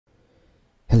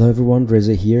Hello everyone,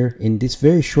 Reza here. In this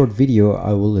very short video,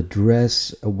 I will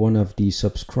address one of the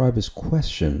subscribers'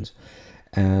 questions.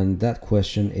 And that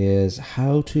question is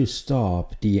how to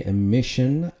stop the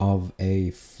emission of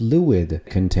a fluid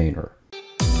container.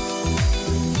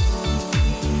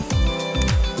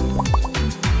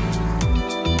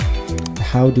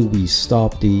 How do we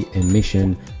stop the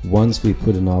emission once we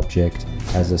put an object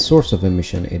as a source of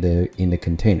emission in a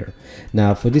container?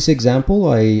 Now, for this example,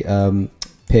 I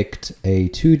picked a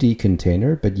 2D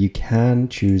container, but you can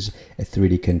choose a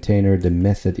 3D container. The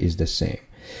method is the same.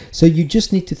 So you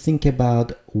just need to think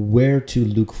about where to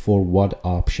look for what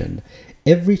option.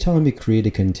 Every time you create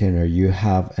a container, you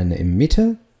have an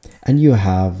emitter and you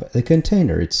have the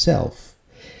container itself.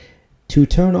 To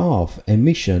turn off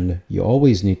emission, you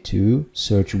always need to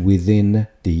search within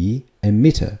the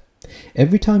emitter.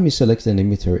 Every time you select an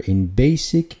emitter in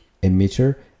basic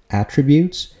emitter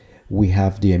attributes, we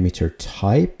have the emitter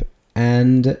type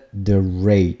and the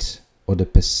rate or the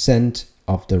percent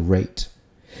of the rate.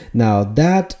 Now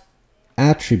that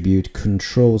attribute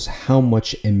controls how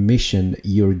much emission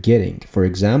you're getting. For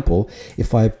example,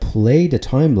 if I play the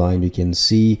timeline, you can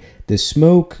see the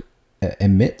smoke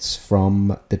emits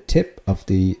from the tip of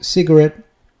the cigarette.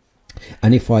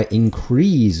 And if I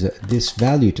increase this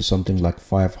value to something like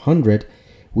 500,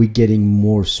 we're getting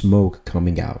more smoke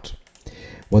coming out.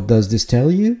 What does this tell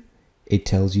you? It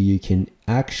tells you can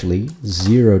actually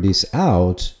zero this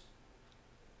out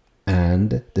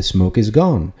and the smoke is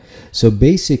gone. So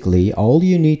basically all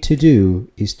you need to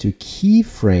do is to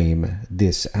keyframe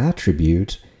this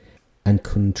attribute and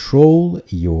control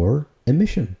your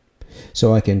emission.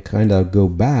 So I can kind of go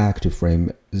back to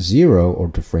frame 0 or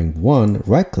to frame 1,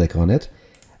 right click on it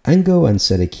and go and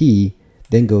set a key,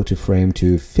 then go to frame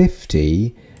to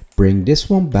 50, bring this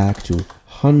one back to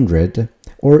 100,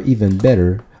 or even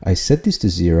better, I set this to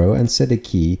 0 and set a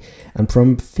key, and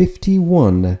from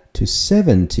 51 to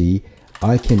 70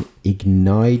 I can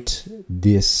ignite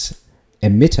this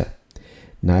emitter.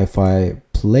 Now if I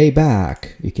play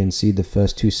back, you can see the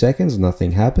first 2 seconds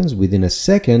nothing happens. Within a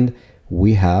second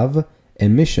we have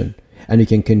emission, and you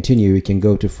can continue. You can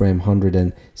go to frame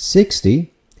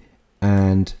 160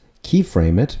 and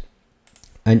keyframe it,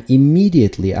 and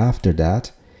immediately after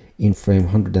that in frame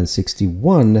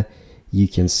 161 you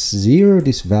can zero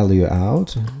this value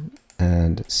out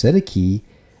and set a key,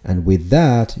 and with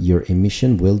that your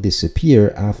emission will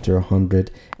disappear after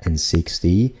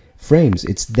 160 frames.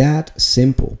 It's that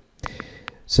simple.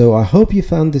 So I hope you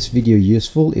found this video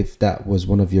useful if that was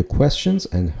one of your questions,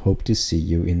 and hope to see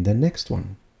you in the next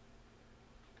one.